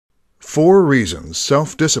4 reasons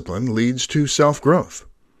self-discipline leads to self-growth.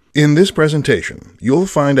 In this presentation, you'll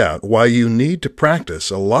find out why you need to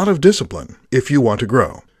practice a lot of discipline if you want to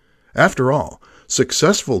grow. After all,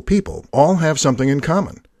 successful people all have something in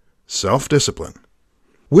common: self-discipline.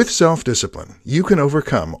 With self-discipline, you can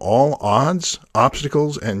overcome all odds,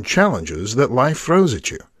 obstacles, and challenges that life throws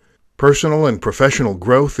at you. Personal and professional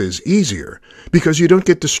growth is easier because you don't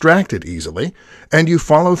get distracted easily, and you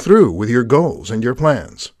follow through with your goals and your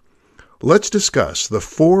plans. Let's discuss the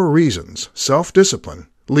 4 reasons self-discipline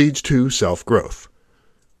leads to self-growth.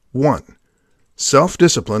 1.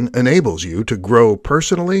 Self-discipline enables you to grow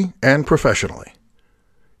personally and professionally.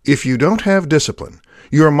 If you don't have discipline,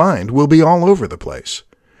 your mind will be all over the place.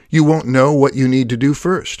 You won't know what you need to do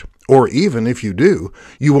first, or even if you do,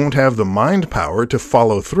 you won't have the mind power to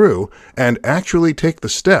follow through and actually take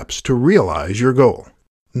the steps to realize your goal.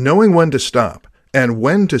 Knowing when to stop and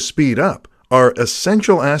when to speed up are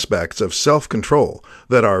essential aspects of self-control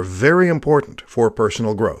that are very important for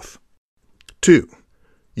personal growth. 2.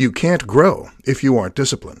 You can't grow if you aren't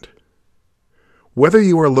disciplined. Whether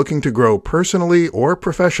you are looking to grow personally or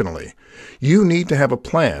professionally, you need to have a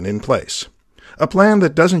plan in place. A plan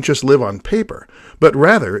that doesn't just live on paper, but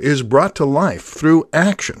rather is brought to life through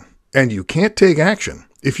action. And you can't take action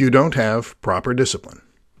if you don't have proper discipline.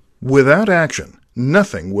 Without action,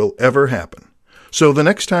 nothing will ever happen. So the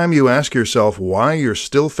next time you ask yourself why you're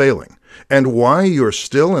still failing, and why you're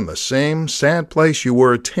still in the same sad place you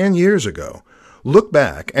were 10 years ago, look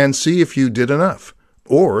back and see if you did enough,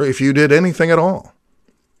 or if you did anything at all.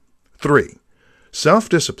 3.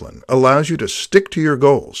 Self-discipline allows you to stick to your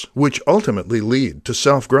goals, which ultimately lead to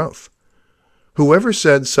self-growth. Whoever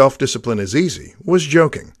said self-discipline is easy was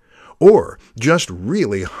joking, or just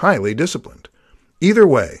really highly disciplined. Either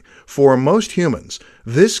way, for most humans,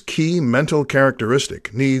 this key mental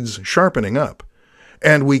characteristic needs sharpening up,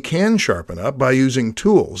 and we can sharpen up by using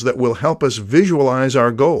tools that will help us visualize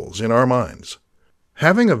our goals in our minds.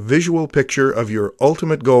 Having a visual picture of your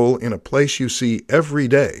ultimate goal in a place you see every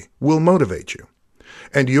day will motivate you,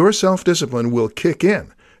 and your self-discipline will kick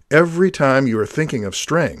in every time you are thinking of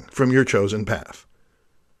straying from your chosen path.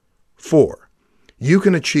 4. You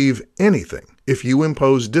can achieve anything if you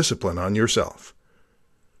impose discipline on yourself.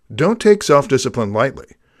 Don't take self-discipline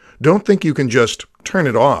lightly. Don't think you can just turn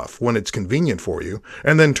it off when it's convenient for you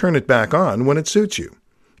and then turn it back on when it suits you.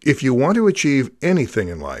 If you want to achieve anything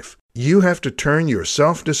in life, you have to turn your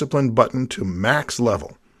self-discipline button to max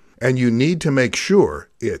level, and you need to make sure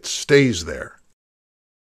it stays there.